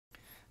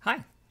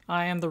Hi,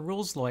 I am the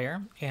Rules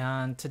Lawyer,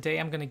 and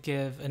today I'm going to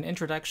give an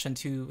introduction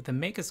to the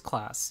Magus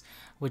class,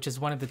 which is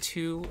one of the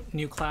two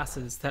new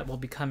classes that will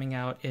be coming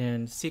out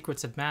in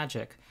Secrets of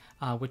Magic,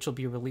 which will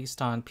be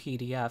released on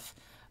PDF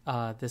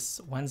this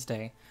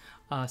Wednesday.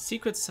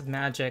 Secrets of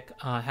Magic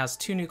has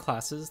two new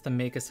classes, the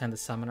Magus and the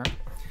Summoner.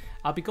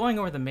 I'll be going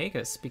over the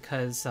Magus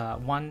because,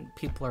 one,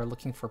 people are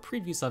looking for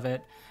previews of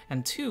it,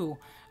 and two,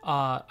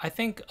 I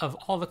think of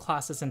all the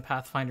classes in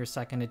Pathfinder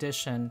 2nd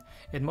Edition,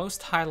 it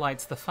most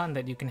highlights the fun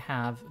that you can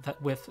have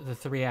with the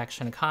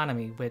 3-action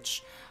economy,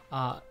 which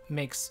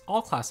makes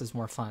all classes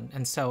more fun.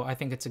 And so I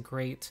think it's a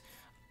great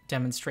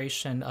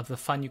demonstration of the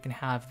fun you can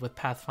have with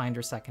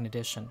Pathfinder 2nd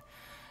Edition.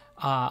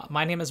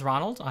 My name is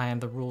Ronald. I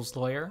am the Rules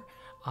Lawyer.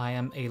 I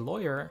am a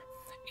lawyer,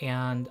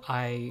 and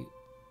I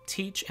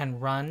teach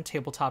and run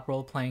tabletop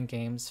role-playing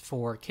games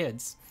for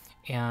kids.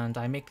 And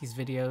I make these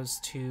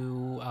videos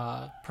to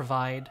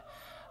provide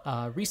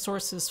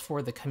resources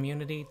for the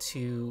community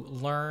to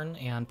learn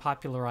and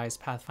popularize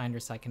Pathfinder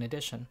 2nd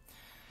Edition.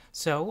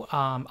 So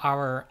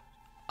our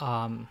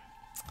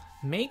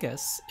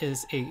Magus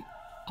is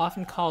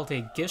often called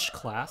a Gish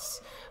class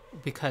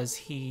because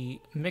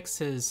he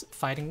mixes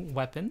fighting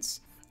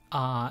weapons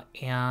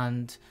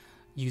and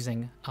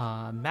using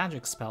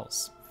magic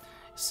spells.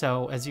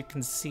 So as you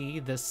can see,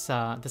 this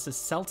is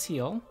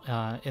Celtiel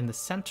in the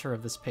center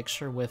of this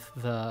picture with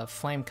the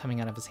flame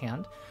coming out of his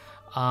hand.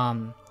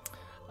 And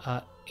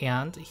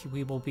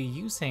we will be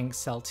using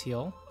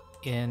Celtiel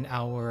in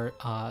our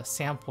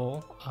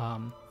sample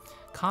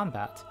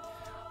combat.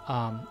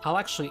 I'll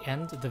actually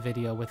end the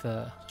video with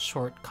a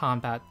short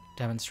combat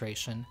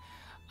demonstration.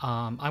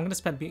 I'm going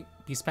to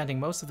be spending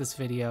most of this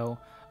video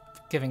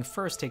giving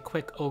first a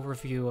quick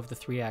overview of the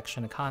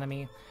 3-action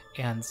economy,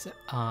 and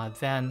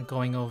then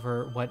going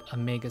over what a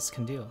Magus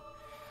can do.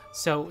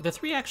 So the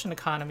 3-action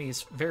economy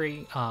is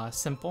very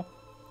simple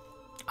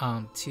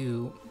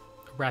to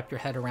wrap your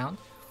head around.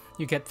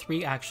 You get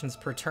 3 actions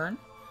per turn.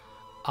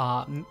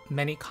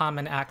 Many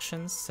common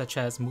actions, such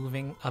as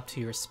moving up to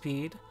your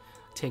speed,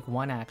 take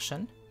 1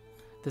 action.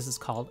 This is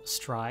called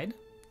stride.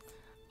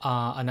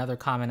 Another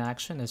common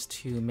action is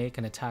to make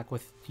an attack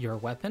with your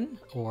weapon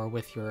or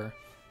with your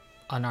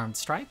unarmed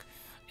strike,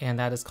 and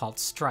that is called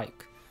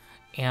strike.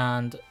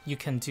 And you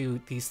can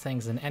do these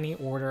things in any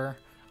order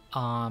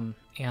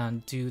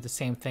and do the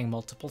same thing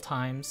multiple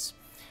times.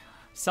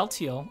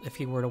 Celtiel, if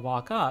he were to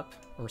walk up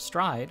or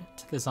stride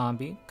to the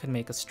zombie, could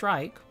make a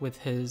strike with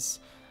his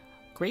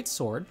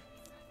greatsword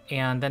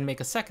and then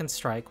make a second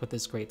strike with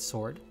his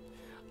greatsword.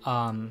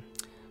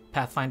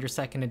 Pathfinder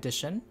 2nd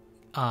Edition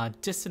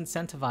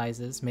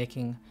disincentivizes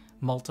making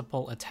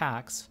multiple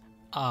attacks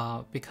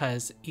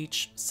because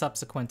each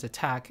subsequent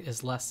attack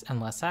is less and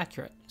less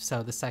accurate.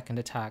 So the second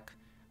attack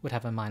would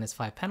have a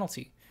 -5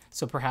 penalty.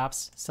 So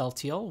perhaps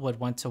Celtiel would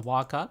want to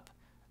walk up,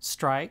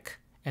 strike,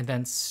 and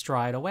then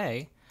stride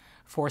away,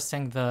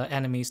 forcing the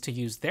enemies to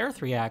use their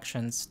 3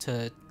 actions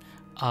to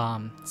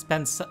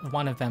spend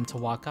one of them to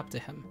walk up to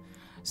him.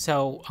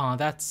 So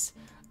that's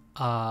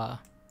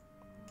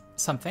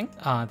something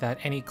that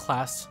any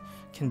class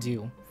can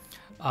do.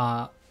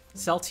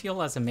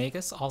 Celtiel as a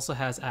Magus also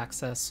has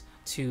access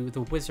to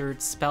the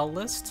Wizard spell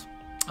list,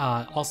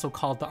 also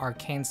called the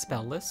Arcane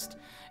spell list.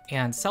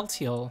 And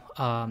Celtiel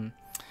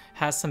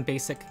has some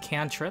basic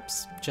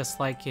cantrips, just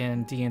like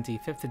in D&D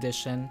 5th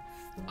edition.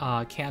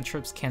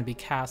 Cantrips can be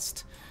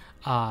cast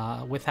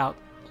without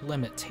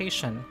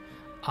limitation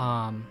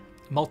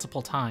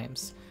multiple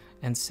times.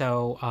 And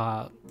so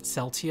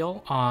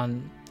Celtiel,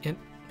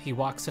 he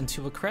walks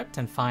into a crypt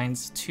and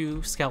finds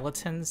 2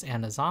 skeletons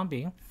and a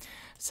zombie.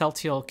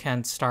 Celtiel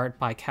can start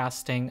by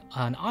casting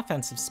an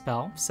offensive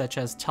spell, such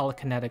as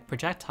telekinetic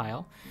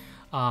projectile,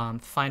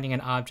 finding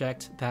an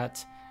object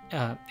that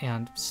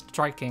and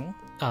striking,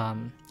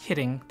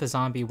 hitting the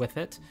zombie with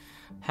it,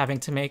 having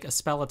to make a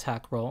spell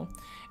attack roll,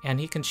 and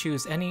he can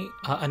choose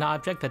an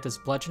object that does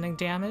bludgeoning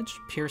damage,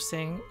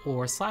 piercing,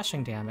 or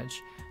slashing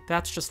damage.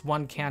 That's just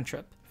 1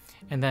 cantrip.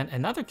 And then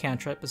another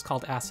cantrip is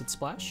called Acid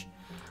Splash,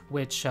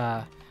 which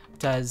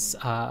does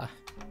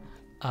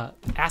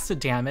acid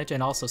damage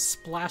and also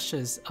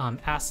splashes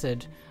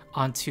acid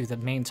onto the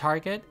main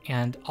target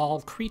and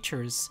all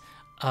creatures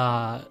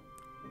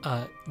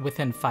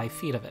within 5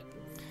 feet of it.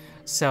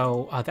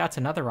 So that's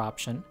another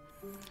option.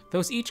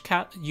 Those each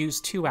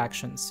use 2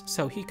 actions,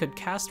 so he could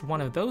cast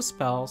one of those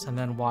spells and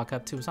then walk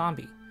up to a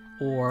zombie,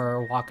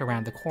 or walk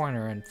around the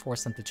corner and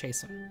force them to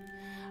chase him.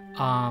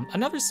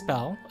 Another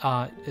spell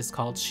is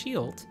called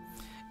Shield,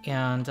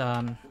 and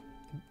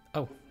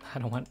oh, I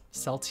don't want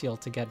Celtiel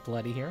to get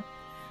bloody here.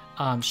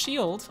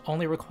 Shield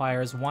only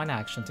requires 1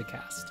 action to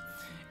cast,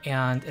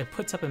 and it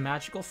puts up a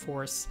magical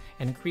force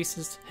and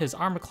increases his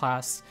armor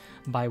class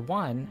by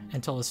 1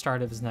 until the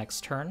start of his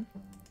next turn.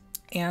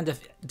 And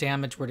if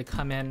damage were to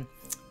come in,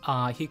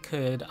 he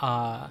could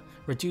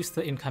reduce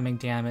the incoming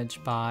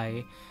damage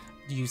by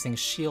using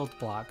Shield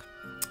Block,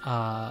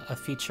 a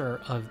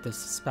feature of this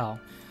spell.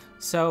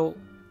 So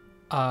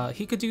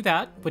he could do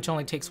that, which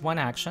only takes 1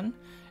 action,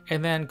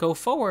 and then go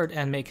forward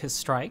and make his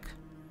strike,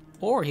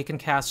 or he can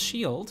cast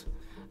Shield,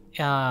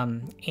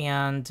 Because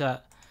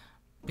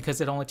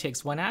it only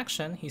takes one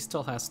action, he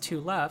still has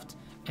 2 left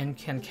and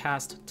can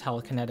cast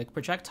Telekinetic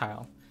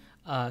Projectile.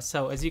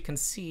 So as you can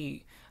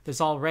see,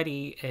 there's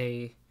already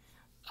a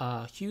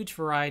huge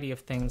variety of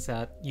things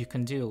that you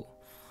can do.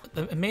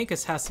 The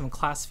Magus has some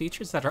class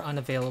features that are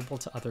unavailable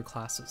to other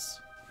classes.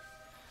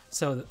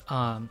 So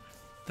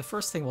the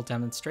first thing we'll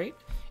demonstrate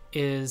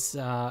is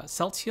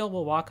Celtial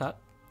will walk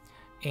up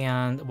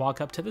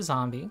to the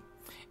zombie,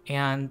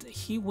 and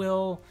he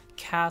will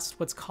cast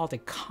what's called a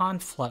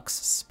Conflux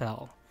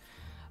Spell.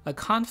 A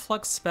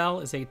Conflux Spell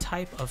is a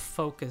type of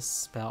focus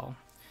spell.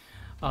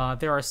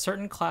 There are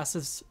certain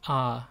classes,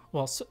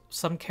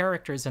 some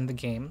characters in the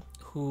game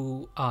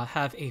who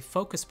have a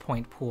focus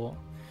point pool,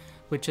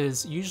 which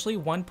is usually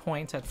 1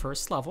 point at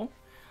first level,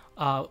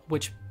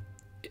 which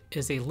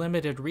is a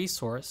limited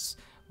resource,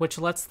 which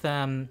lets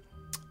them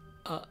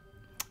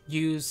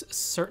use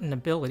certain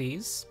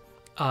abilities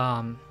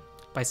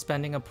by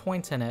spending a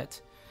point in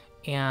it.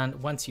 And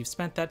once you've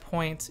spent that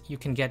point, you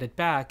can get it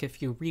back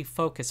if you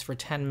refocus for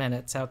 10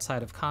 minutes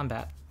outside of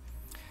combat.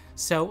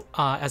 So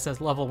as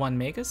a level 1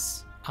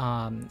 Magus,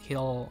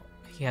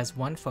 he has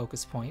 1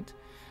 focus point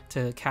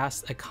to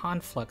cast a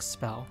Conflux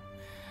spell.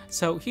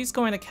 So he's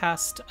going to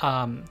cast,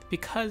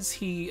 because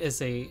he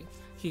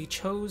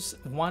chose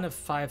one of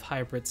 5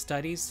 hybrid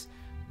studies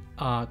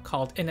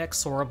called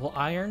Inexorable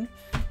Iron,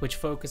 which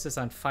focuses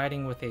on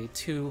fighting with a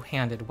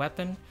 2-handed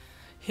weapon.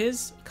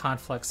 His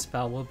Conflux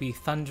spell will be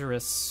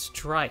Thunderous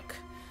Strike.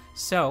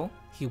 So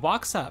he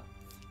walks up,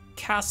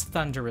 casts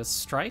Thunderous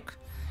Strike,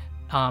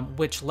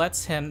 which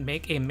lets him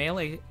make a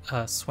melee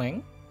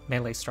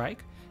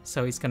strike.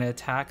 So he's going to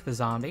attack the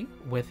zombie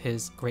with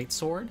his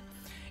greatsword.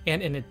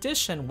 And in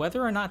addition,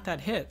 whether or not that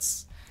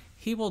hits,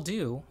 he will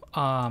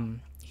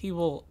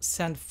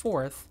send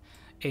forth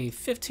a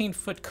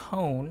 15-foot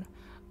cone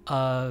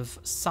of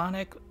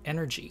sonic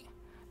energy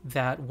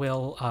that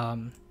will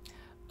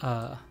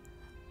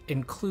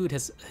include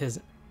his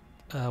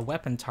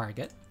weapon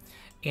target,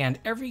 and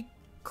every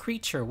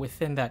creature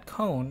within that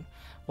cone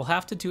will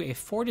have to do a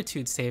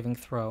Fortitude saving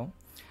throw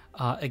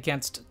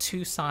against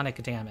 2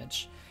 sonic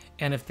damage.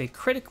 And if they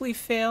critically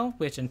fail,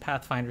 which in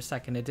Pathfinder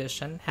 2nd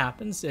Edition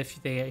happens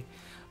if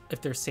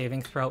their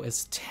saving throw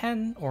is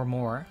 10 or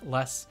more,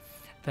 less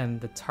than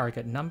the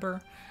target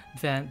number,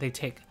 then they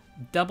take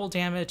double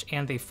damage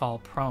and they fall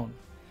prone.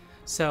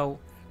 So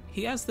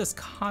he has this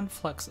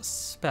Conflux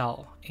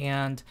spell,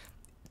 and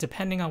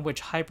depending on which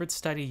hybrid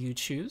study you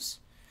choose,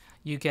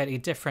 you get a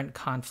different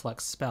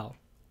Conflux spell.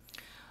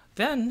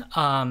 Then,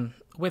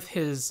 with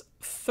his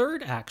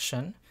 3rd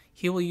action,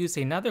 he will use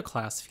another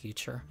class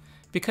feature.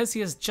 Because he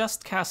has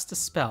just cast a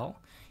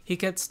spell, he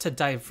gets to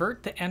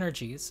divert the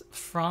energies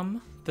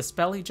from the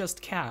spell he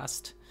just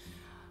cast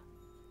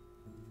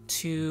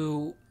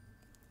to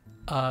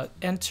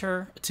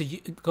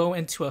go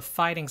into a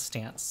fighting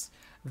stance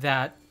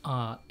that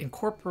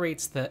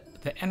incorporates the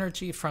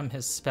energy from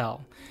his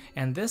spell,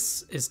 and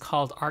this is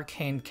called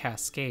Arcane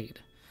Cascade.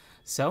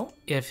 So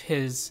if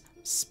his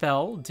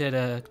spell did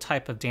a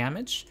type of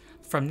damage,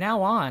 from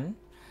now on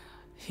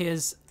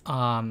his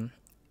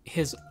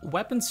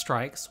weapon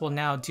strikes will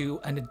now do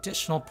an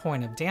additional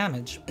point of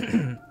damage,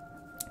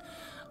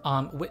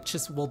 which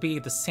will be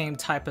the same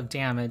type of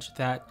damage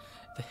that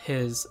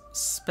his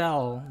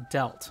spell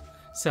dealt.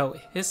 So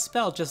his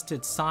spell just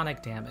did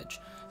sonic damage.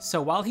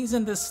 So while he's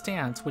in this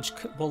stance, which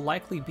will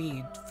likely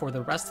be for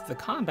the rest of the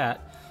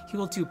combat, he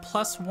will do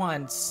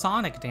 +1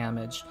 sonic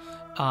damage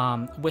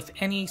with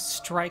any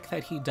strike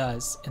that he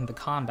does in the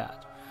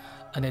combat.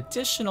 An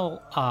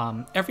additional,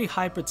 every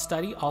hybrid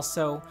study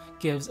also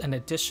gives an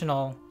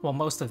additional, well,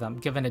 most of them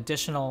give an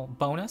additional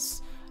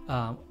bonus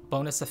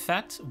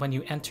effect when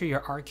you enter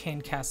your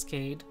Arcane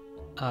Cascade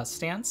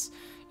stance.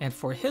 And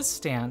for his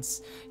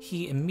stance,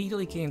 he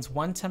immediately gains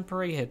 1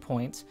 temporary hit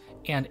point,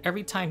 and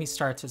every time he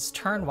starts his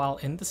turn while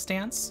in the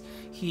stance,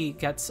 he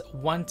gets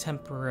 1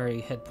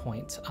 temporary hit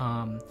point.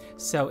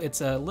 So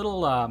it's a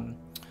little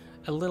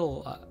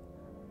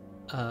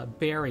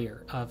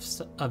barrier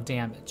of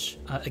damage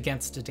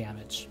against the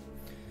damage.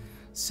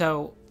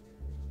 So,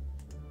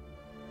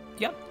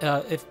 yep,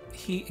 if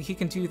he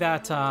can do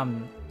that,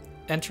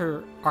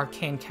 enter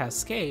Arcane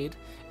Cascade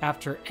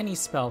after any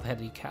spell that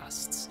he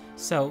casts.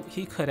 So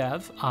he could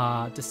have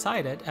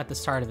decided at the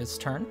start of his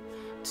turn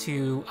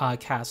to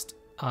cast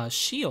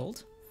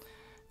Shield,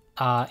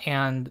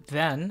 and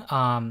then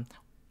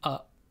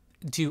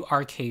do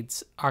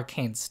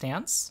Arcane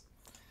Stance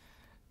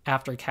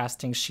after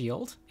casting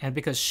Shield. And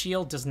because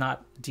Shield does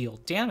not deal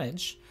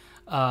damage,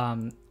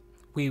 the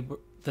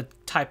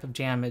type of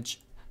damage,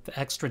 the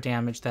extra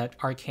damage that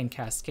Arcane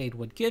Cascade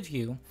would give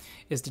you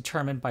is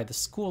determined by the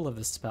school of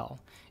the spell.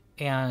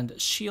 And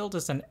Shield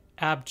is an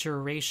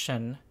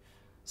abjuration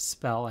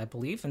spell, I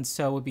believe, and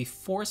so it would be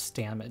force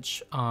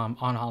damage on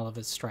all of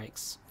his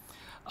strikes.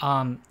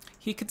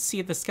 He could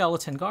see the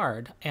Skeleton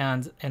Guard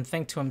and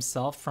think to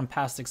himself from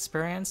past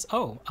experience,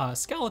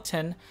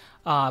 skeleton,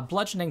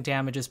 bludgeoning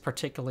damage is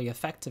particularly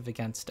effective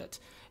against it.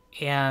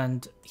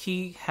 And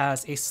he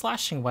has a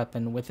slashing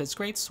weapon with his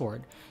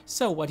greatsword.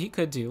 So what he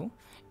could do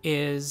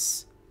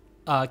is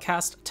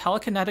cast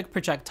Telekinetic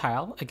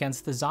Projectile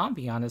against the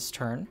zombie on his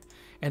turn,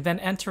 and then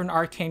enter an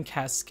Arcane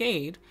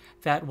Cascade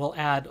that will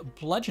add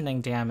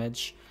bludgeoning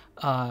damage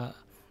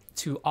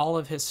to all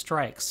of his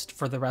strikes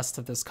for the rest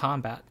of this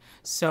combat.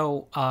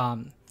 So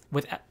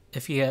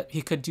if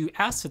he could do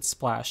Acid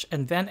Splash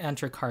and then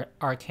enter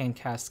Arcane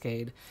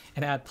Cascade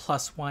and add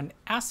 +1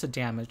 acid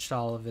damage to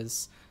all of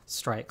his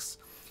strikes.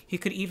 He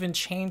could even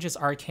change his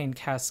Arcane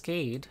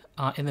Cascade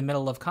in the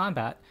middle of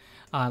combat.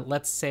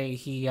 Let's say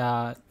he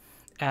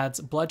adds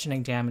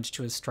bludgeoning damage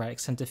to his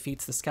strikes and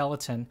defeats the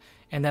skeleton,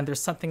 and then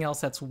there's something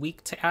else that's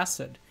weak to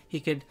acid. He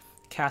could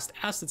cast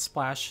Acid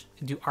Splash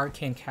and do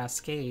Arcane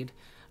Cascade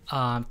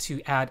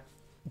to add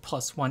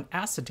 +1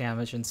 acid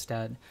damage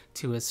instead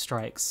to his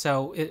strikes.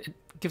 So it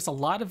gives a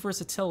lot of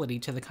versatility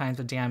to the kinds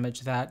of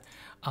damage that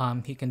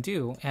he can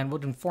do, and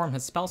would inform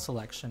his spell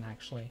selection,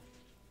 actually.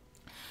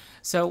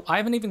 So I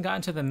haven't even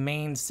gotten to the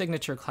main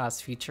signature class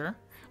feature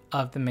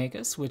of the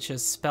Magus, which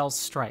is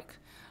Spellstrike,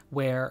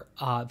 where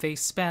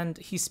he's going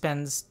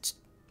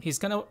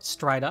to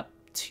stride up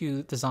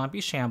to the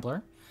zombie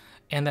shambler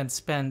and then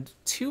spend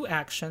 2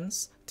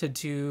 actions to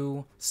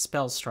do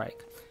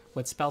Spellstrike.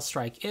 What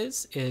Spellstrike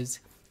is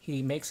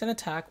he makes an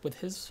attack with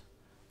his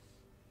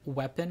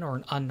weapon or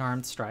an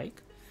unarmed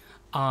strike,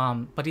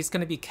 but he's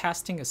going to be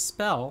casting a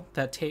spell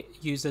that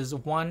uses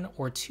 1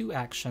 or 2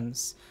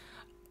 actions,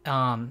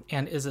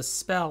 and is a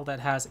spell that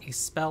has a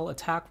spell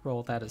attack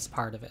roll that is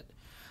part of it.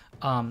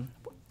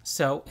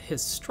 So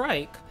his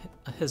strike,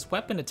 his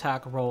weapon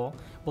attack roll,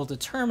 will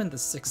determine the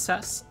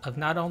success of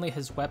not only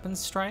his weapon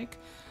strike,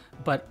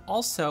 but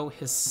also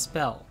his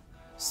spell.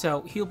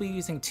 So he'll be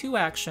using 2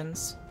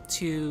 actions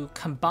to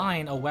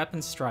combine a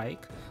weapon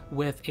strike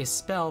with a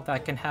spell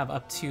that can have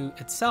up to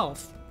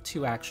itself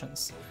 2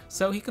 actions.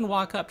 So he can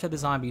walk up to the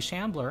zombie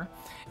shambler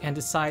and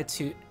decide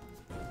to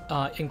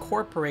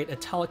incorporate a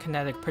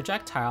telekinetic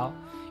projectile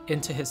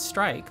into his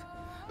strike,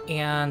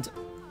 and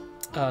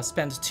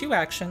spend 2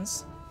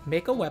 actions,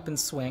 make a weapon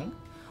swing,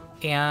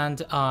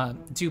 and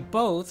do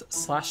both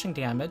slashing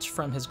damage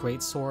from his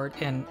greatsword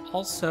and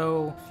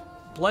also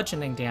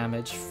bludgeoning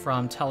damage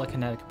from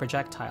telekinetic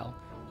projectile,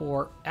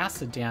 or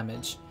acid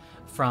damage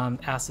from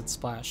Acid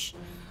Splash.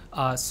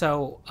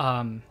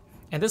 And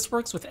this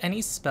works with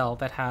any spell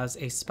that has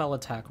a spell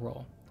attack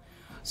roll.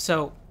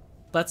 So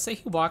let's say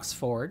he walks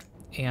forward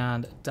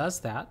and does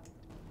that.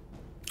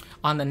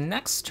 On the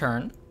next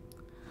turn,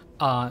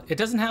 it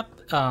doesn't have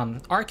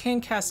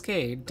Arcane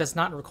Cascade does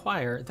not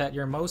require that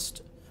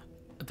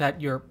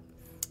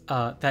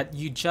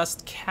you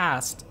just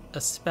cast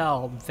a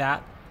spell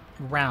that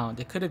round.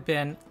 It could have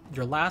been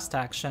your last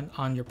action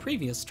on your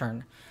previous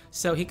turn.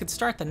 So he could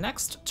start the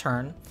next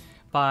turn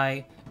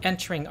by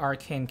entering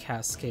Arcane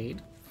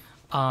Cascade,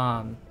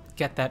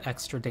 get that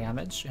extra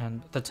damage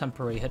and the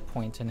temporary hit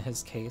point in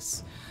his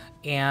case,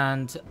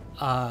 and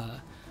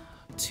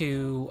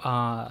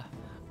to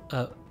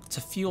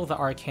fuel the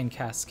Arcane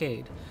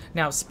Cascade.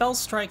 Now,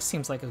 Spellstrike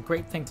seems like a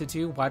great thing to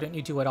do. Why don't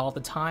you do it all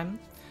the time?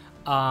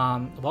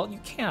 Well, you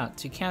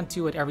can't. You can't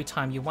do it every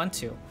time you want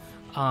to.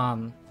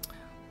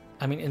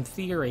 I mean, in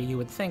theory, you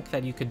would think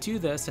that you could do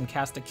this and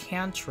cast a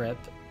cantrip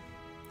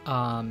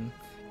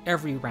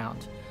every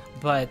round.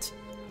 But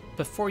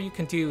before you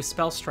can do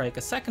Spellstrike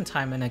a second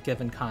time in a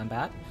given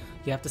combat,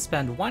 you have to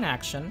spend 1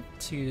 action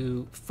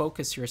to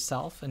focus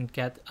yourself and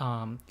get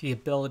the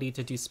ability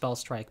to do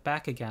Spellstrike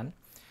back again.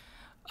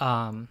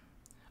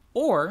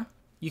 Or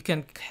you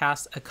can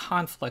cast a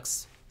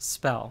Conflux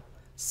spell.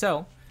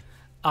 So,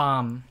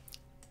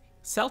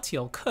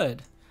 Celtial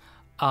could,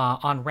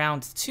 on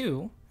round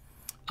 2,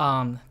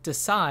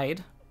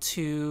 decide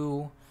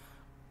to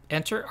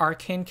enter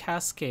Arcane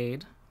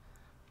Cascade,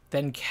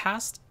 then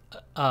cast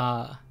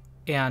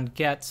and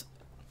get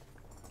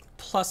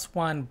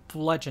 +1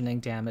 bludgeoning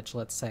damage,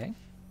 let's say,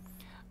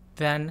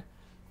 then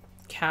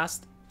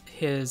cast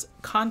his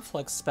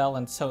Conflux spell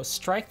and so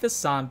strike this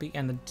zombie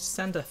and then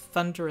send a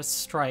thunderous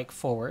strike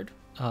forward,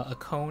 a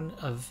cone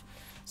of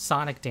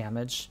sonic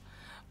damage,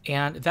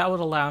 and that would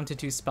allow him to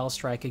do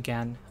Spellstrike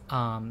again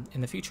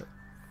in the future.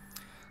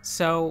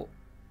 So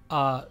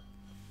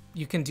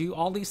you can do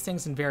all these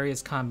things in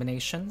various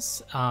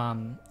combinations,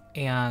 and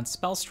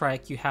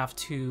Spellstrike you have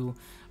to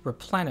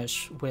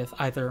replenish with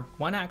either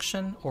 1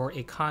 action or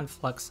a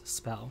Conflux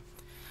spell.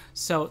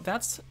 So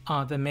that's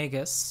the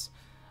Magus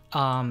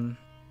in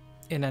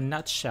a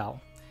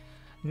nutshell.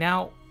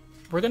 Now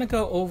we're going to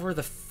go over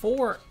the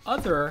 4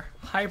 other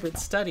hybrid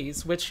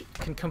studies which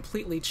can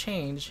completely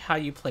change how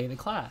you play the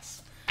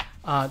class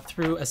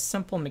through a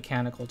simple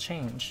mechanical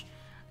change.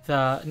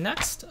 The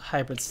next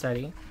hybrid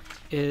study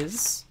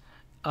is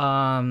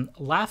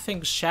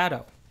Laughing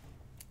Shadow,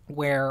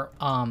 where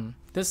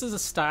this is a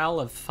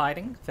style of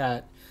fighting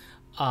that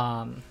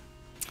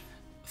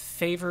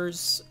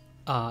favors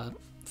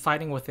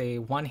fighting with a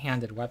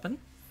one-handed weapon.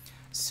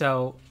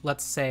 So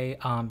let's say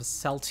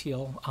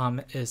Celtial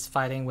is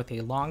fighting with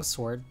a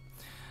longsword,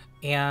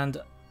 and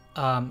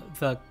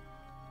the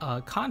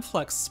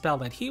Conflux spell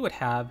that he would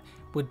have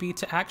would be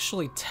to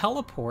actually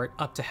teleport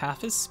up to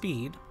half his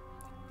speed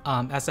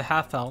as a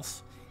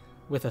half-elf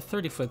with a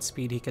 30-foot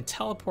speed, he could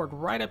teleport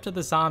right up to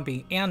the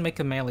zombie and make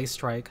a melee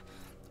strike,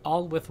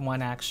 all with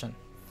one action.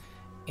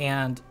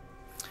 And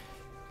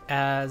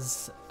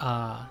as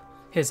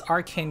his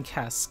Arcane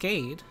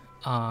Cascade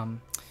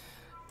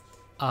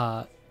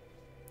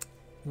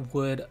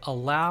would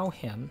allow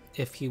him,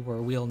 if he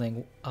were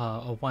wielding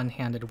a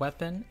one-handed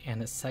weapon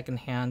and his second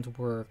hand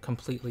were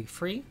completely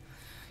free,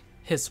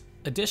 his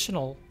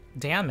additional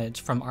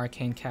damage from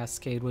Arcane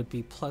Cascade would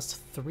be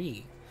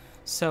 +3.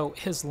 So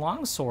his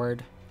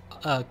longsword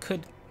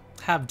could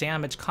have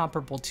damage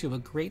comparable to a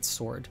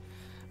greatsword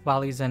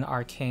while he's in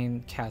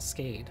Arcane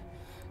Cascade.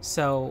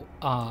 So,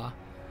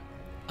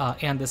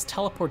 and this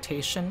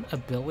teleportation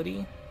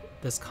ability,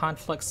 this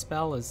Conflux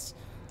spell, is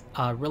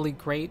really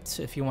great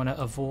if you want to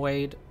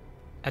avoid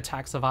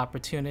attacks of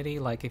opportunity.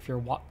 Like if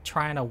you're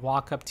trying to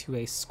walk up to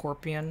a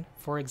scorpion,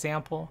 for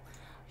example,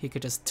 he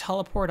could just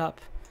teleport up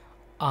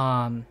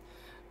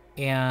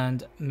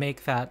and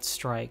make that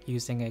strike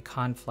using a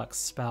Conflux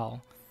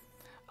spell,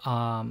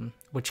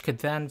 which could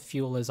then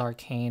fuel his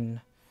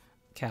Arcane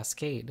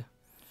Cascade.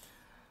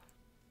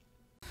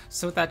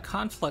 So that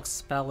Conflux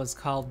spell is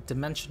called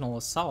Dimensional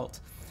Assault.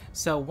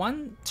 So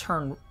one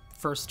turn,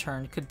 first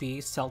turn, could be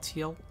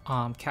Celtial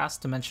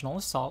cast Dimensional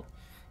Assault.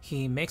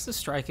 He makes a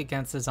strike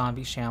against the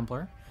zombie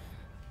shambler.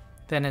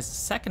 Then his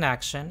second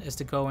action is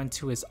to go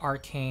into his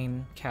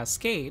Arcane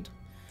Cascade,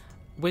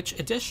 which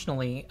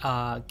additionally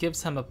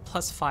gives him a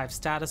 +5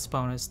 status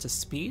bonus to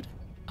speed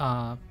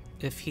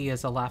if he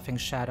is a Laughing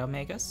Shadow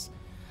Magus,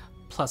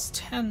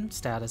 +10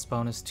 status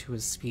bonus to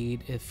his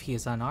speed if he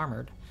is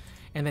unarmored,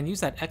 and then use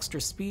that extra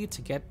speed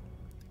to get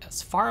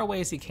as far away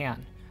as he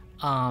can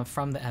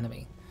from the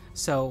enemy.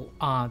 So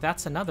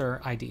that's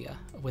another idea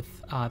with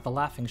the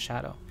Laughing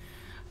Shadow.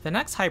 The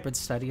next hybrid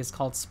study is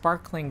called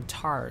Sparkling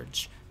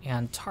Targe,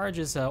 and Targe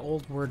is an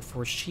old word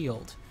for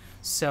shield.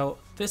 So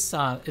this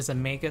is a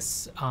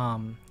Magus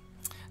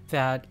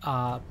that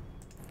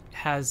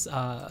has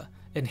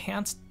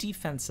enhanced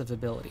defensive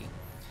ability.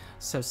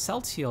 So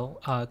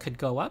Celtial could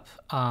go up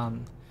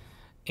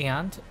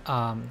and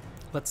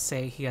let's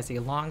say he has a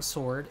long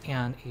sword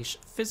and a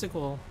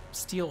physical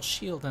steel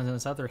shield in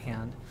his other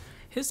hand.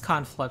 His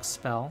Conflux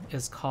spell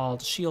is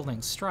called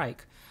Shielding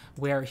Strike,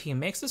 where he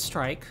makes a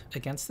strike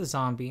against the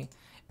zombie,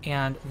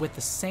 and with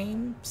the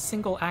same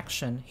single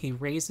action, he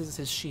raises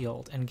his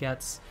shield and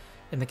gets,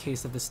 in the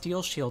case of the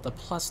steel shield, a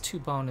 +2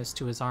 bonus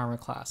to his armor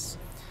class.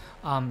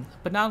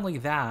 But not only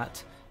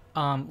that,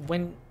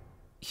 when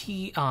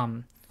he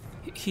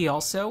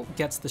also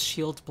gets the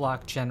shield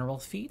block general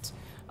feat,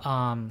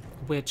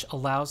 which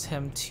allows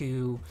him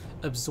to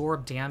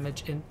absorb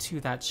damage into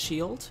that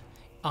shield,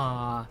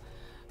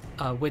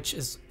 which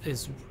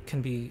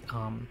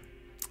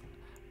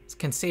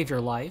can save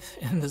your life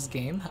in this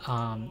game.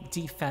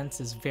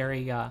 Defense is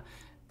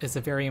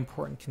a very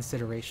important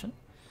consideration.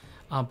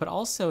 But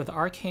also the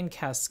Arcane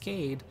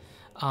Cascade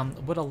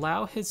would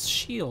allow his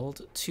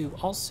shield to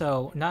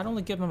also not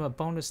only give him a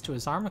bonus to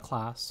his armor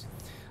class,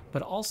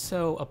 but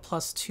also a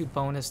 +2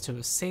 bonus to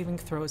his saving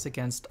throws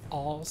against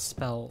all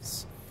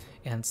spells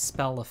and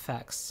spell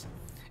effects.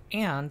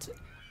 And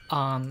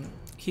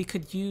he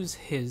could use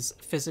his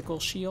physical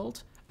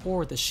shield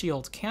or the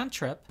shield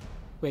cantrip,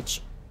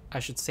 which I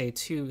should say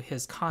too,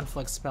 his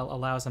Conflux spell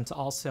allows him to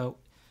also,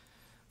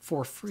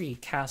 for free,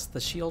 cast the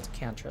shield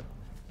cantrip.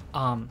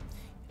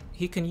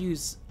 He can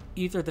use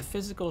either the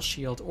physical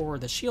shield or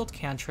the shield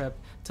cantrip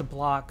to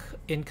block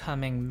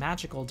incoming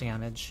magical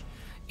damage,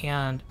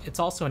 and it's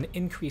also an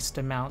increased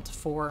amount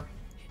for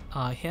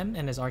him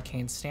in his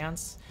arcane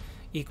stance,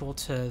 equal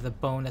to the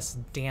bonus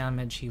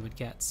damage he would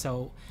get.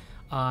 So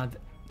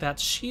that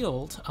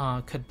shield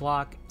could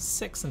block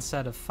 6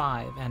 instead of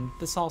 5, and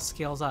this all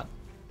scales up.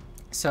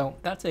 So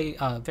that's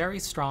a very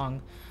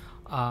strong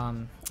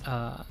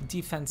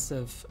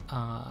defensive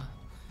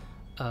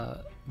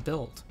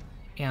build.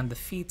 And the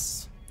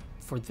feats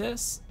for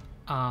this,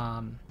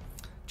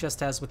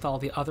 just as with all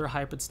the other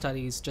hybrid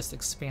studies, just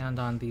expand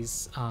on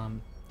these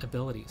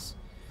abilities.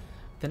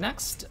 The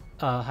next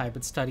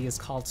hybrid study is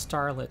called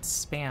Starlit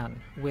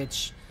Span,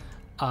 which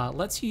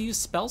lets you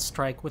use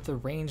Spellstrike with a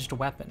ranged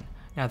weapon.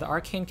 Now the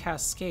Arcane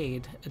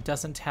Cascade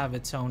doesn't have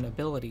its own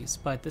abilities,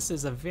 but this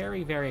is a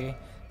very, very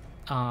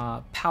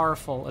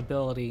powerful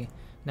ability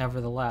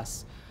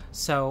nevertheless.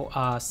 So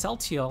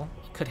Celtial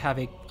could have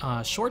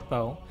a short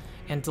bow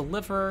and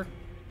deliver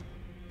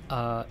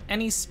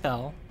any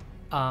spell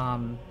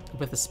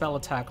with a spell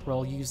attack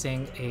roll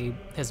using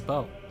his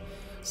bow.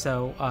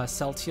 So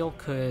Celtial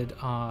could,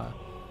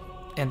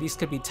 and these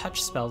could be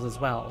touch spells as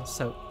well.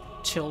 So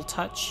Chill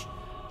Touch,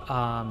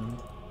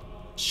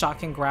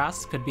 Shocking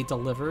Grasp could be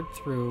delivered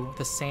through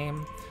the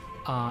same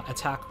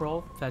attack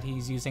roll that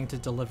he's using to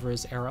deliver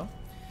his arrow.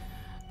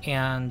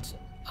 And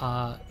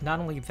not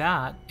only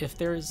that, if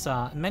there's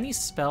many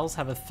spells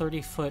have a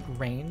 30-foot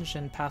range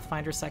in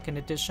Pathfinder 2nd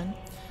Edition,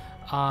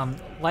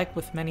 like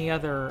with many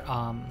other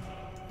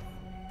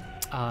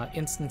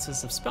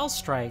instances of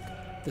Spellstrike,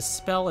 the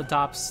spell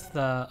adopts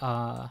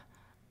the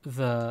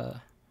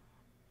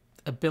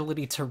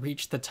ability to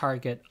reach the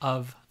target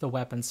of the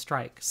weapon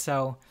strike.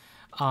 So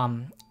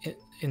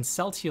In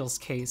Celtial's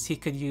case, he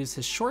could use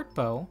his short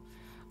bow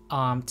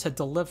to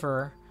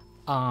deliver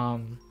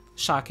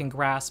Shocking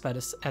Grasp at a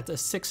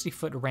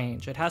 60-foot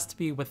range. It has to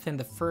be within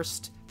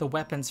the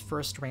weapon's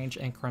first range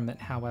increment,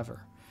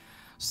 however.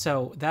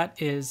 So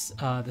that is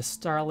the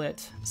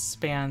Starlit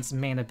Span's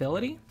main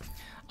ability.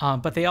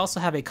 But they also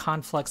have a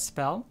conflux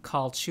spell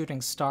called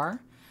Shooting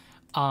Star.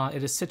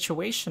 It is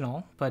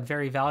situational, but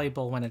very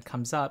valuable when it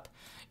comes up.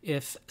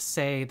 If,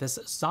 say, this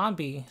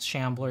zombie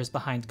shambler is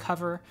behind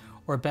cover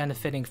or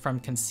benefiting from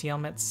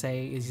concealment,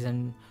 say he's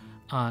in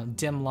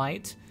dim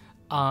light,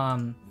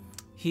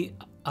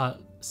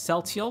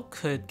 Celtial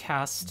could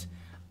cast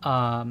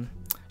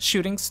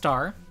Shooting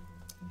Star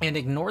and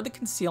ignore the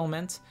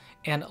concealment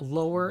and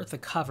lower the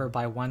cover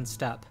by 1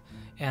 step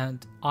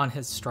and on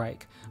his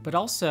strike, but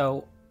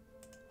also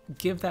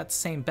give that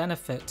same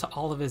benefit to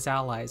all of his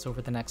allies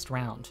over the next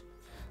round.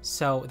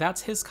 So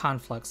that's his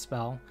conflux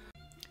spell.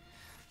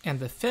 And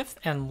the 5th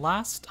and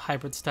last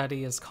hybrid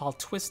study is called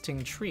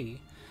Twisting Tree,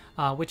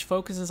 which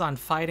focuses on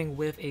fighting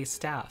with a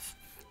staff.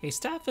 A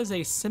staff is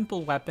a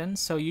simple weapon,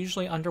 so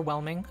usually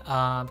underwhelming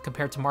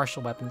compared to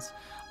martial weapons.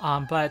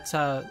 But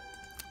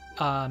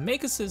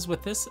Maguses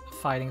with this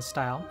fighting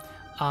style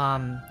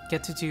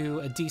get to do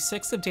a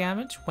d6 of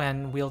damage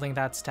when wielding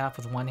that staff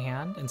with one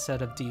hand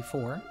instead of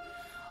d4.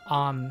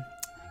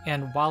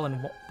 And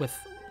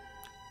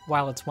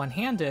while it's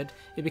one-handed,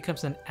 it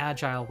becomes an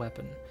agile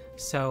weapon.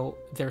 So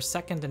their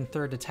second and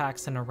third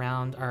attacks in a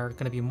round are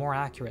going to be more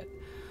accurate.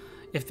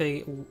 If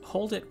they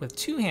hold it with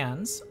 2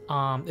 hands,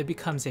 it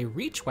becomes a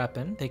reach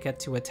weapon. They get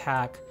to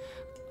attack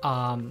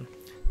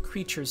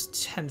creatures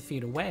 10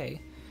 feet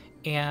away,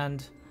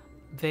 and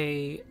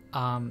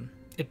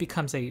it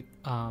becomes a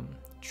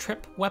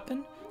trip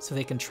weapon, so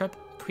they can trip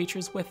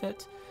creatures with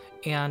it,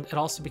 and it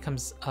also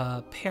becomes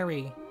a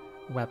parry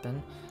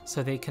weapon,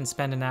 so they can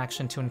spend an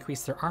action to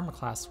increase their armor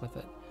class with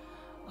it.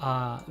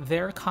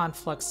 Their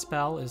conflux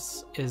spell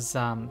is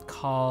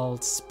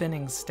called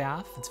Spinning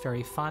Staff. It's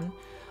very fun.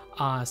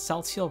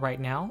 Celtial right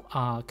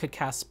now could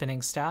cast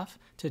Spinning Staff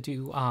to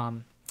do,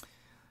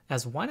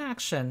 as one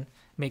action,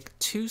 make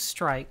 2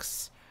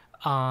 strikes.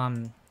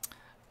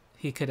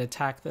 He could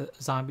attack the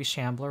zombie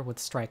shambler with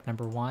strike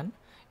number 1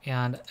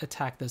 and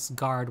attack this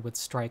guard with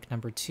strike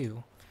number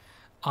 2.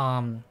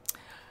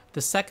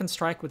 The second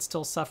strike would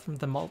still suffer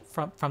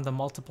from the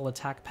multiple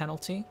attack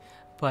penalty,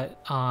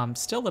 but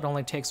still it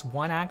only takes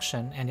 1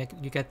 action, and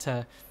you get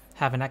to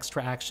have an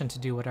extra action to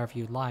do whatever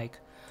you like.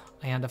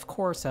 And of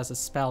course, as a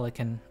spell, it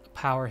can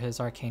power his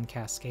Arcane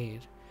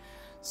Cascade.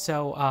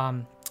 So,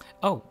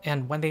 oh,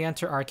 and when they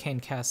enter Arcane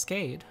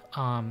Cascade,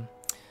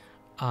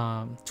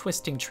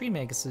 Twisting Tree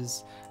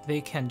Maguses,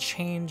 they can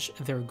change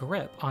their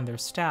grip on their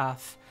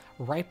staff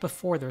right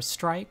before their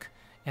strike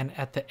and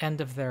at the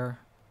end of their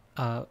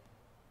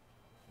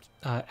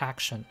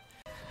action.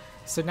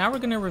 So now we're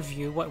going to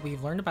review what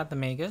we've learned about the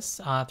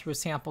Magus through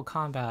sample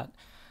combat.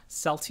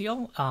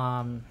 Celtial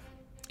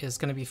is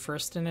going to be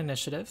first in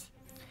initiative.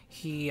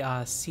 He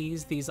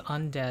sees these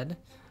undead.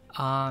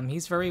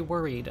 He's very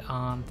worried.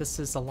 This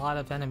is a lot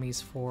of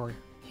enemies for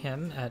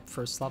him at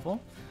first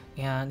level,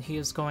 and he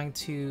is going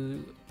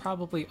to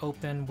probably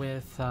open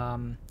with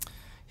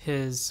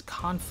his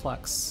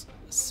conflux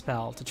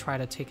spell to try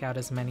to take out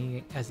as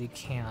many as he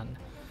can.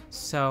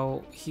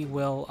 So he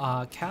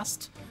will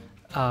cast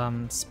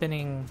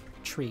Spinning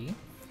Tree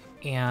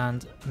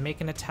and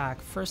make an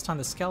attack first on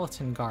the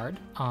skeleton guard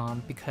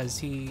because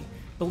he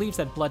believes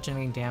that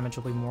bludgeoning damage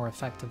will be more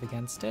effective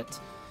against it,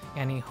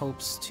 and he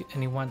hopes to,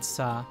 and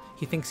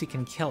he thinks he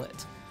can kill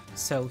it.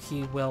 So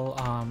he will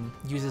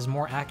use his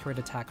more accurate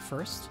attack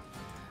first,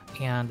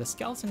 and the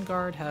skeleton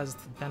guard has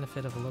the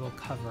benefit of a little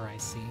cover, I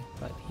see,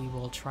 but he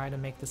will try to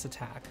make this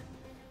attack.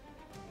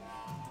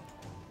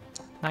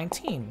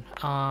 19.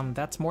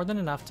 That's more than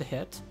enough to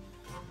hit,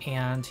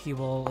 and he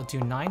will do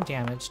 9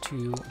 damage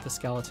to the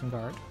skeleton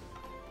guard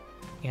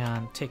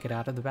and take it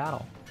out of the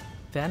battle.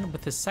 Then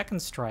with his second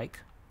strike,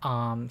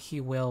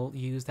 he will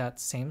use that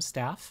same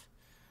staff.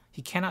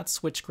 He cannot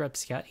switch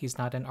grips yet, he's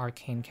not in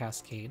Arcane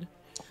Cascade,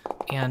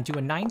 and do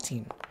a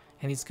 19,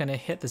 and he's going to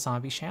hit the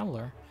zombie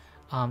shambler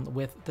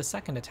with the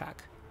second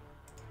attack.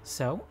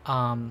 So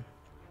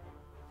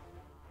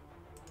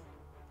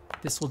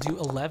this will do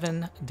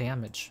 11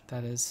 damage.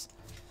 That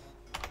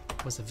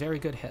was a very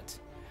good hit.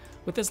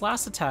 With his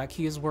last attack,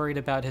 he is worried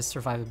about his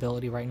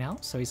survivability right now,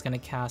 so he's going to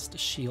cast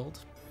Shield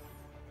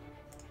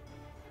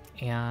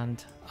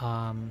and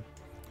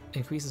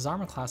increase his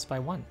armor class by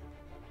 1.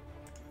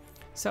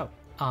 So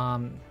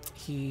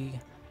we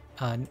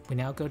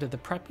now go to the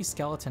preppy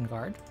skeleton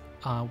guard,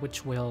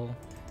 which will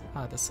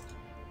this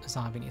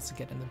zombie needs to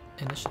get in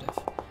the initiative.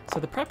 So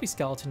the preppy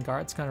skeleton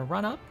guard's going to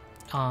run up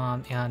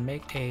and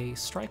make a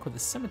strike with a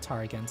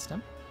scimitar against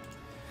him,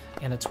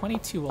 and a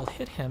 22 will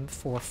hit him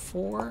for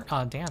 4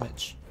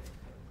 damage.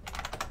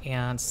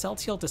 And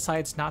Celtial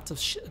decides not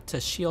to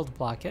shield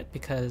block it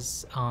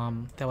because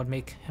that would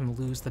make him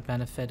lose the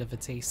benefit of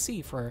its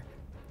AC for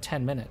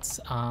 10 minutes.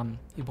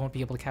 He won't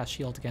be able to cast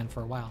shield again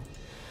for a while.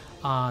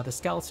 The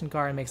skeleton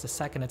guard makes a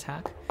second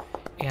attack,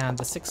 and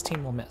the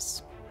 16 will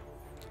miss.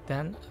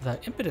 Then the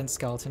Impotent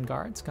Skeleton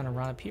Guard is going to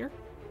run up here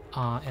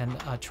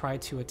and try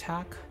to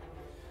attack.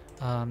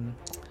 A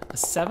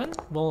 7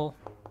 will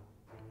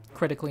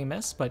critically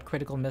miss, but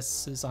critical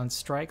misses on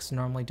strikes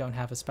normally don't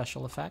have a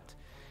special effect.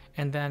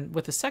 And then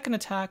with the second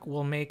attack,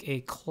 we'll make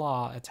a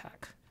claw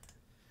attack.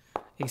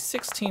 A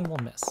 16 will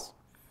miss.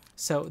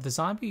 So the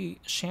zombie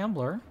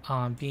Shambler,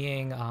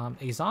 being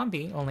a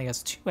zombie, only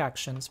has 2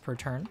 actions per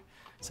turn.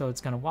 So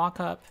it's going to walk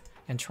up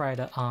and try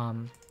to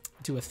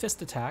do a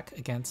fist attack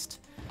against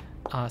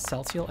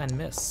Celtial and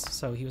miss.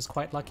 So he was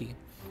quite lucky.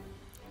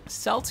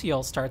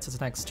 Celtial starts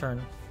his next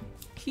turn.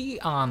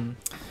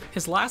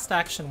 His last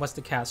action was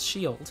to cast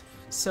Shield.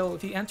 So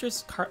if he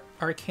enters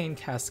Arcane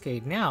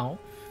Cascade now,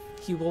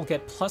 he will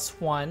get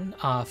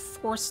 +1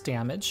 force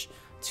damage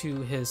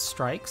to his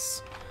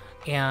strikes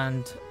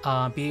and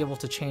be able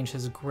to change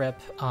his grip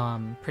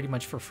pretty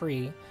much for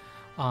free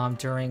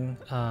during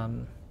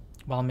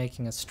while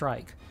making a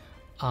strike.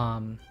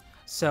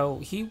 So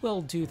he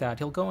will do that.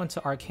 He'll go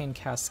into Arcane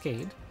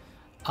Cascade,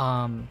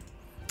 and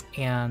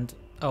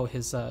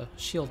his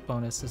shield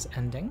bonus is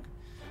ending,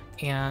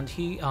 and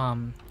he's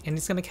going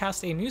to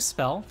cast a new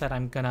spell that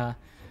I'm gonna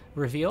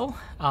reveal.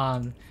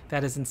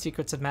 That is in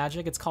Secrets of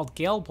Magic. It's called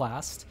Gale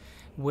Blast,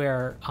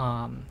 where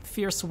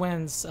fierce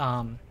winds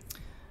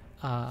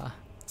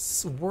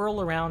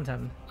swirl around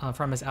him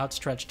from his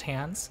outstretched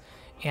hands,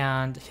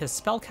 and his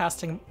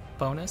spellcasting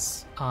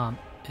bonus,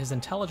 his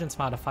intelligence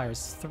modifier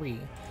is 3.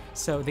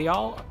 So they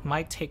all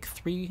might take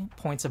 3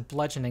 points of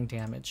bludgeoning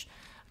damage,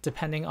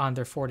 depending on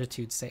their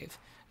fortitude save.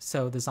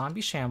 So the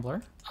zombie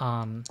Shambler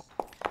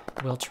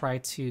will try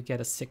to get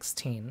a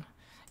 16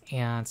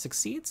 and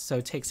succeeds, so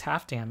it takes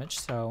half damage,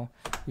 so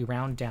we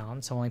round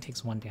down, so it only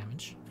takes 1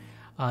 damage.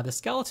 The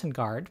Skeleton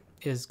Guard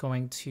is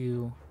going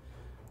to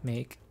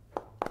fail.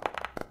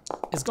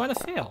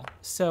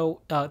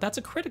 So that's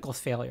a critical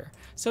failure.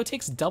 So it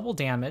takes double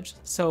damage.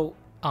 So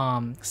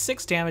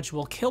 6 damage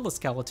will kill the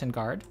Skeleton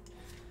Guard.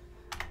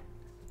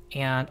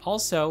 And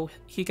also,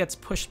 he gets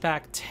pushed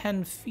back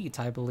 10 feet,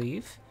 I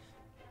believe.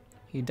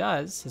 He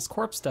does. His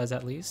corpse does,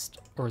 at least.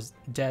 Or his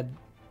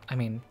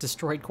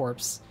destroyed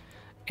corpse.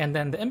 And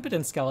then the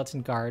Impotent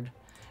Skeleton Guard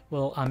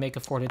will make a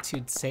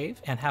fortitude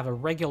save and have a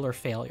regular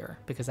failure,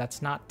 because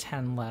that's not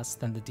 10 less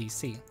than the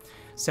DC.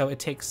 So it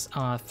takes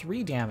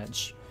 3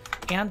 damage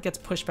and gets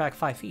pushed back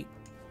 5 feet.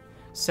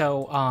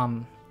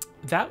 So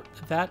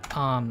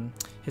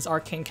his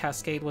Arcane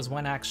Cascade was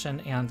 1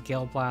 action and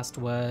Gale Blast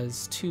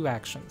was 2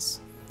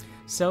 actions.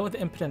 So the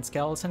Impotent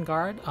Skeleton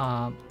Guard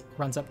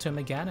runs up to him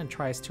again and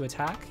tries to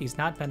attack. He's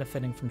not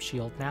benefiting from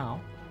shield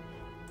now.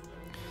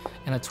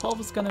 And a 12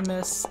 is going to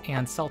miss,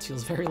 and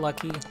Celtial's very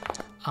lucky.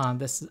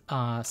 This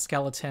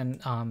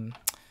skeleton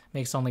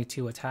makes only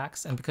 2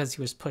 attacks, and because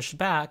he was pushed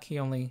back, he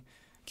only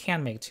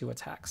can make 2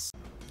 attacks.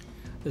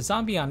 The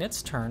zombie on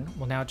its turn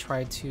will now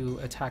try to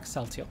attack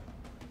Celtial.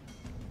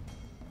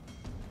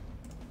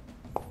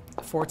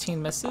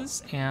 14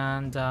 misses,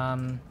 and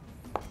a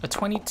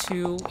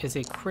 22 is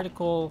a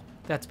critical,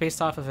 that's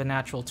based off of a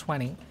natural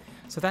 20.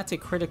 So that's a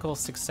critical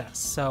success.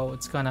 So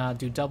it's gonna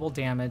do double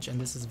damage, and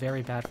this is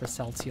very bad for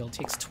Celtial. It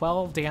takes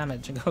 12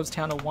 damage and goes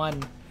down to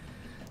 1.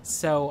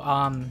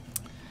 So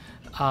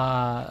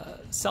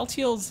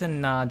Celtial's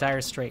in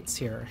dire straits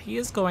here. He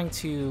is going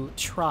to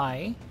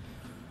try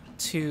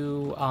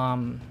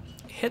to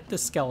hit the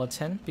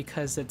skeleton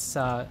because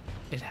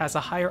it has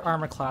a higher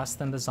armor class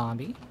than the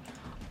zombie,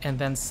 and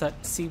then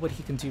see what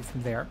he can do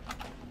from there.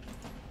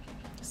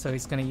 So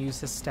he's going to use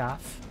his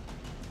staff.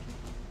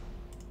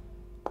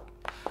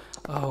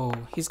 Oh,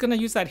 he's going to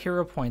use that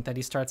hero point that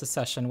he starts a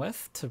session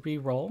with to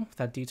re-roll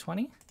that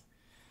d20.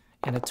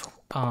 And a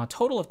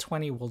total of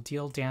 20 will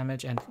deal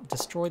damage and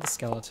destroy the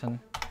skeleton.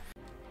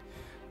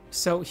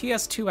 So he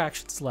has 2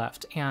 actions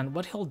left, and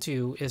what he'll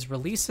do is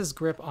release his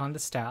grip on the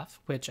staff,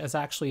 which is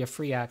actually a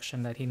free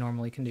action that he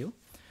normally can do,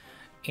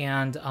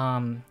 and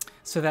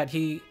so that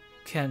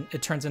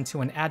it turns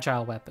into an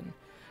agile weapon.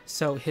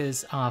 So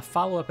his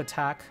follow-up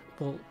attack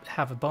will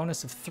have a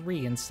bonus of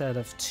 3 instead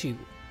of 2.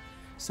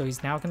 So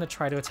he's now going to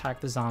try to attack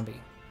the zombie.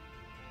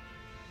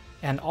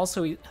 And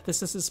also,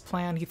 this is his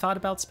plan. He thought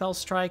about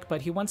Spellstrike,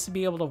 but he wants to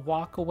be able to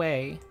walk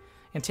away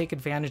and take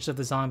advantage of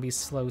the zombie's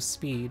slow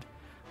speed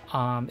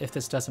if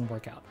this doesn't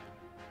work out.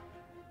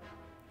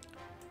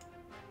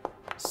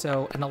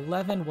 So an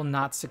 11 will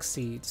not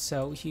succeed.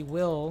 So he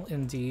will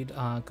indeed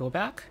go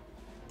back,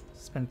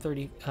 spend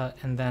 30,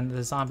 and then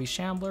the zombie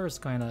Shambler is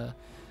going to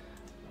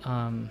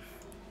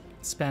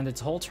spend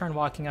its whole turn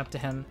walking up to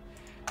him,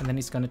 and then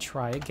he's going to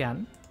try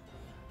again.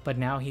 But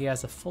now he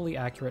has a fully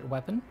accurate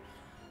weapon.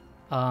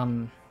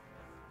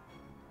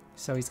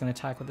 So he's going to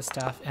attack with the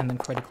staff and then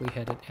critically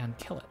hit it and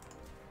kill it.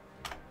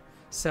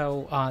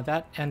 So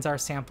that ends our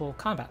sample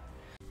combat.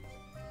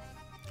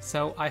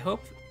 So I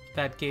hope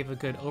that gave a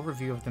good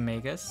overview of the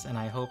Magus, and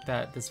I hope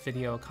that this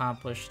video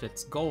accomplished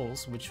its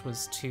goals, which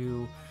was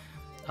to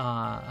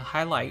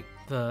highlight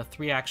the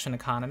 3-action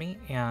economy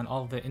and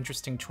all the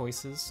interesting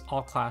choices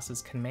all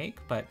classes can make,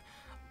 but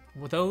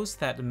those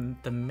that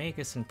the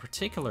Magus in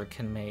particular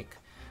can make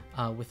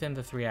within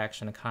the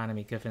 3-action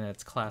economy, given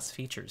its class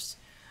features.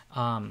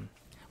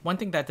 One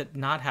thing that did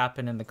not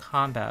happen in the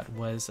combat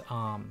was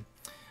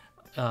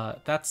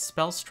that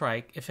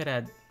Spellstrike, if it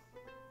had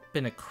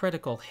been a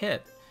critical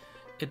hit,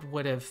 it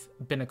would have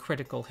been a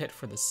critical hit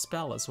for the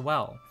spell as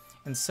well.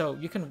 And so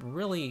you can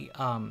really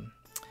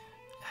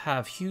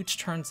have huge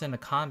turns into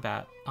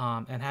combat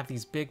and have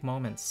these big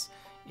moments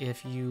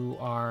if you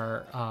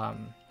are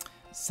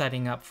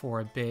setting up for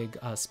a big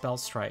spell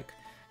strike.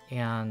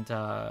 And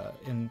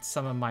in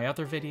some of my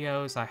other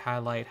videos, I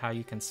highlight how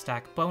you can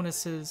stack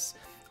bonuses.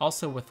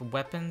 Also with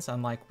weapons,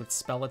 unlike with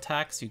spell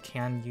attacks, you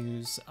can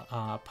use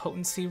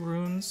potency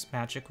runes,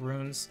 magic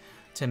runes,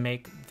 to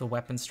make the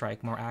weapon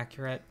strike more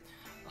accurate.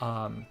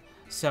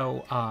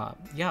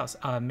 Yes,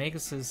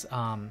 Maguses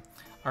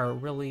are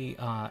really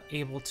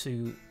able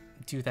to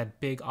do that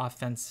big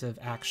offensive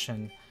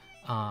action,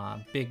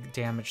 big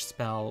damage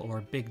spell,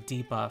 or big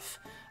debuff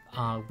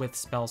with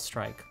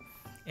Spellstrike.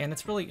 And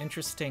it's really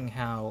interesting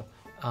how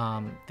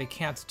they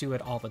can't do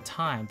it all the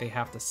time. They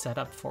have to set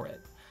up for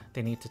it.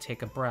 They need to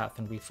take a breath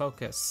and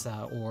refocus,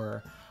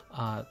 or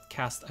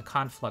cast a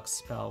Conflux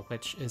spell,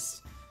 which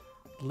is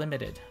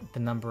limited, the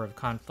number of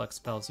Conflux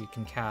spells you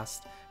can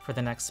cast for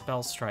the next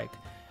Spellstrike.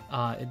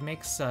 It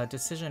makes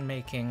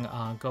decision-making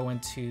go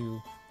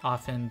into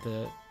often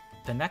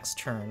the next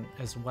turn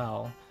as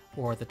well,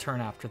 or the turn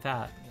after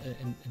that,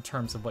 in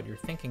terms of what you're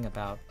thinking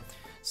about.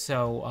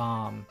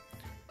 So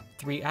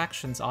 3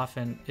 actions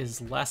often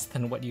is less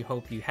than what you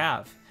hope you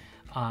have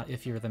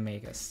if you're the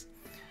Magus.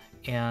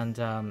 And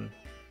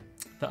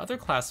the other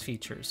class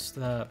features,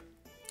 the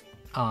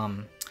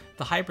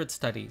hybrid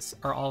studies,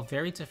 are all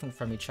very different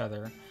from each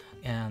other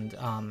and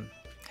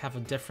have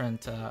a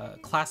different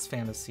class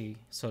fantasy,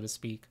 so to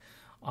speak.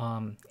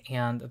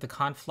 And the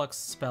Conflux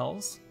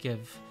spells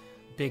give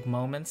big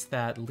moments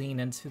that lean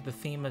into the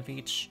theme of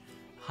each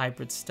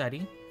hybrid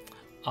study.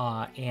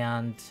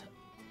 And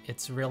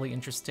it's really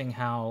interesting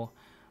how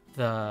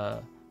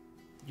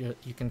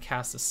you can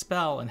cast a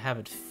spell and have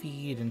it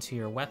feed into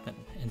your weapon,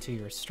 into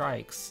your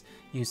strikes,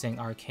 using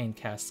Arcane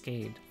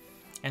Cascade.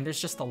 And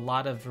there's just a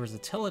lot of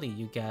versatility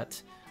you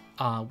get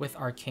with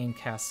Arcane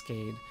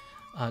Cascade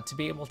to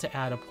be able to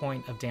add a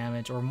point of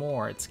damage or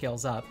more. It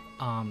scales up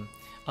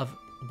of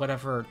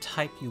whatever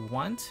type you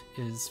want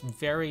is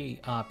very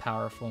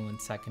powerful in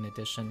 2nd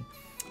edition.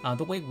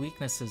 The way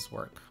weaknesses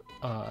work,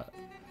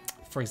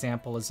 for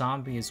example, a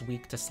zombie is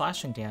weak to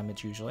slashing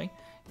damage usually,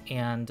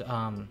 and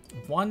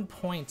 1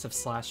 point of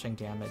slashing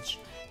damage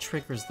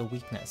triggers the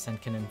weakness and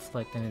can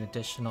inflict an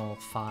additional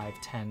 5,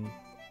 10,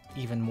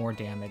 even more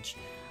damage.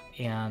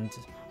 And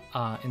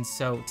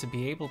so to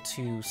be able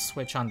to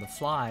switch on the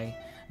fly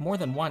more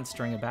than once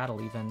during a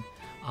battle even,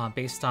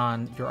 based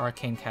on your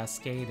Arcane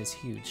Cascade, is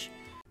huge.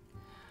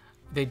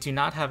 They do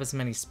not have as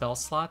many spell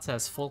slots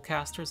as full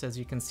casters, as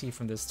you can see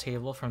from this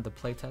table from the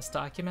playtest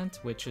document,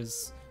 which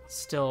is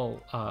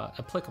still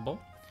applicable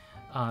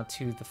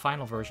to the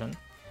final version.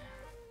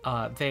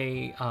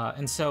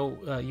 And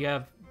so you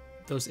have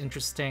those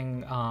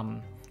interesting,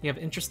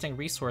 interesting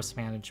resource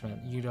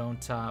management. You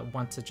don't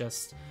want to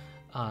just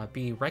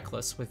be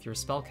reckless with your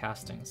spell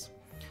castings.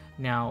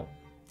 Now,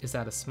 is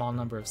that a small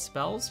number of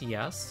spells?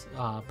 Yes,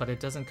 but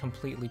it doesn't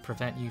completely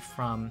prevent you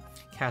from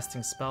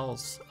casting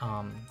spells,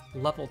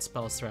 leveled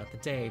spells throughout the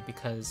day,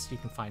 because you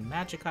can find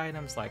magic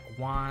items like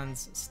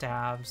wands,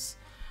 staves,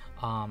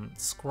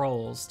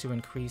 scrolls to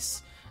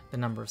increase the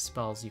number of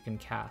spells you can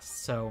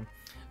cast. So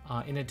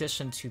in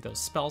addition to those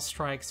spell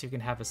strikes, you can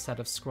have a set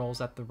of scrolls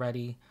at the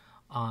ready,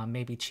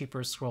 maybe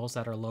cheaper scrolls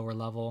that are lower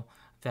level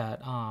that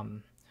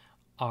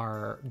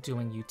are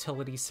doing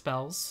utility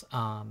spells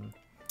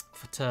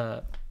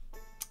to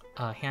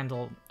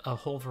handle a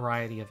whole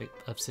variety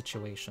of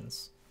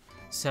situations.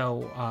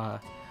 So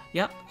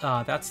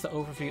that's the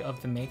overview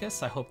of the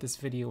Magus. I hope this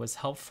video was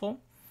helpful.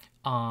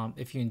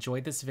 If you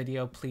enjoyed this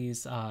video,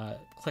 please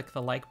click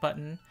the like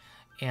button,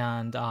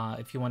 and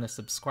if you want to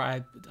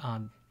subscribe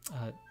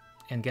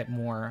and get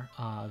more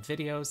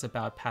videos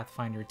about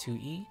Pathfinder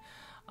 2e,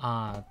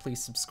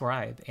 please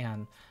subscribe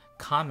and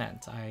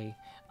comment. I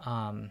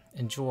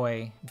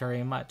enjoy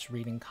very much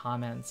reading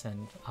comments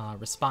and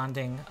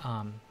responding,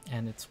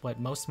 and it's what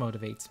most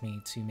motivates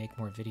me to make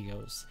more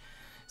videos.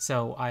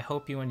 So I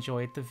hope you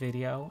enjoyed the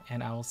video,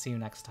 and I will see you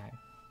next time.